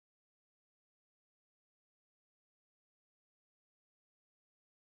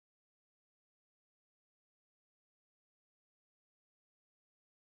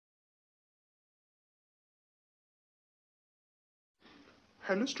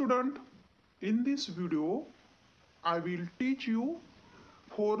Hello student, in this video I will teach you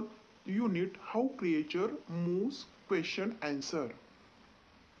fourth unit how creature moves question answer.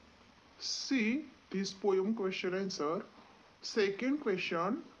 See this poem question answer. Second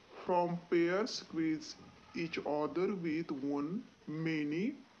question from pairs quiz each other with one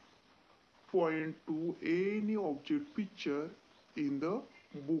many point to any object picture in the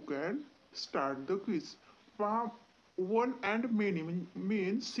book and start the quiz. One and many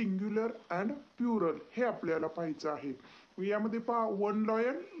means singular and plural हे आपल्याला पाहायचं आहे. यामध्ये पहा one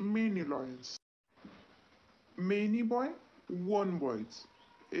lion many Lions, many boy one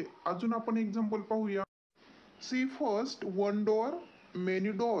boys. अजून आपण example पाहूया. सी first one door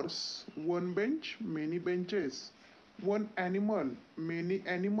many doors, one bench many benches, one animal many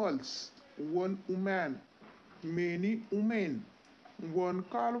animals, one वुमॅन many women, one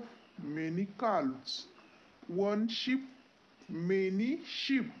calf many calves, one sheep many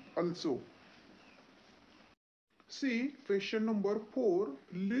sheep also. See question number 4.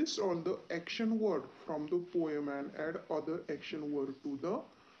 List all the action word from the poem and add other action word to the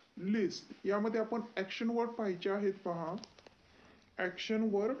list. यामध्ये आपण action word पाहिजे आहेत पहा. Action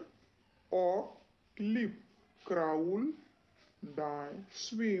word walk, leap, crawl, die,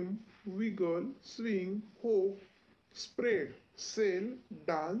 swim, wiggle, swing, hop, spread, sail,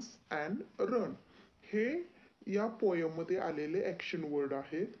 dance and run. हे या poem मध्ये आलेले action word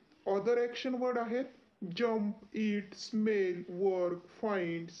आहेत. Other action word आहेत jump, eat, smell, work,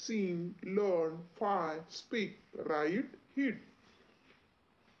 find, Singh, learn, five, speak, right, hit,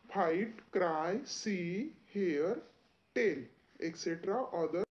 fight, cry, C, hair, tell, etcetera.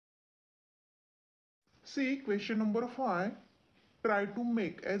 Other. See question number 5. Try to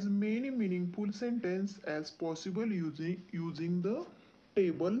make as many meaningful sentence as possible using the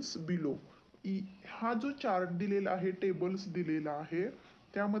tables below. हा जो chart दिलेला आहे, tables दिलेला आहे,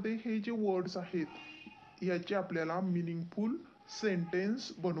 त्यामध्ये हे जे words आहेत याचे आपल्याला मिनिंगफुल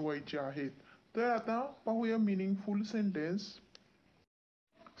सेंटेन्स बनवायचे आहेत. तर आता पाहूया मिनिंगफुल सेंटेन्स.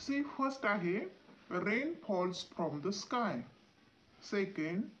 सी फर्स्ट आहे rain falls from the sky.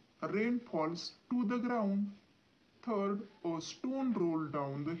 Second, rain falls to the ground. Third, a stone rolled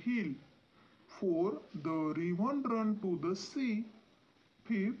down the hill. Fourth, the river ran to the sea.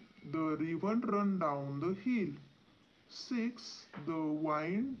 Fifth, the river ran down the hill. Sixth, the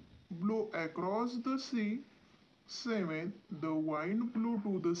wind blew across the sea. Seventh, the wind blew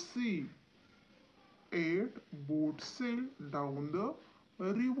to the sea. Eighth, boat sailed down the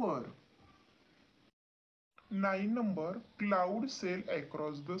river. 9 number, cloud sail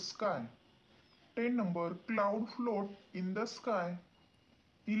across the sky. 10 number, cloud float in the sky.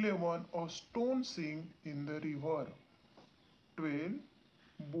 11, a stone sink in the river. 12,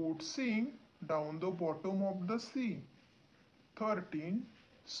 boat sink down the bottom of the sea. 13,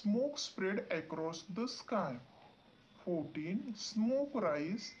 smoke spread across the sky. 14, smoke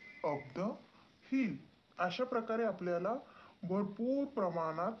rise up the hill. अशा प्रकारे आपल्याला भरपूर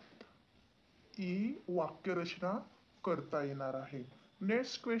प्रमाणात ही वाक्यरचना करता येणार आहे.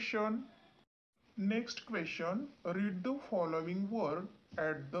 Next question, read the following word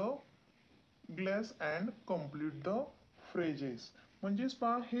at the glass and complete the phrases. म्हणजेच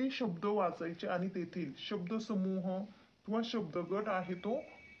पहा हे शब्द वाचायचे आणि तेथील शब्दसमूह किंवा शब्दगट आहे तो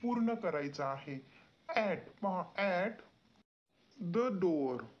पूर्ण करायचा आहे. ॲट पहा, at the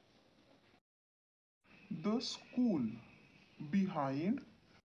door, the school, behind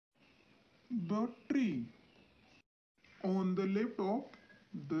the tree, on the left of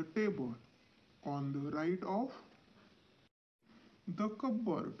the table, on the right of the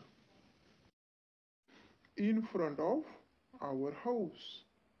cupboard, in front of our house,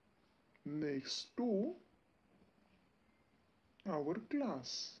 next to our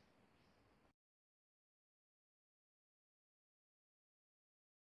class.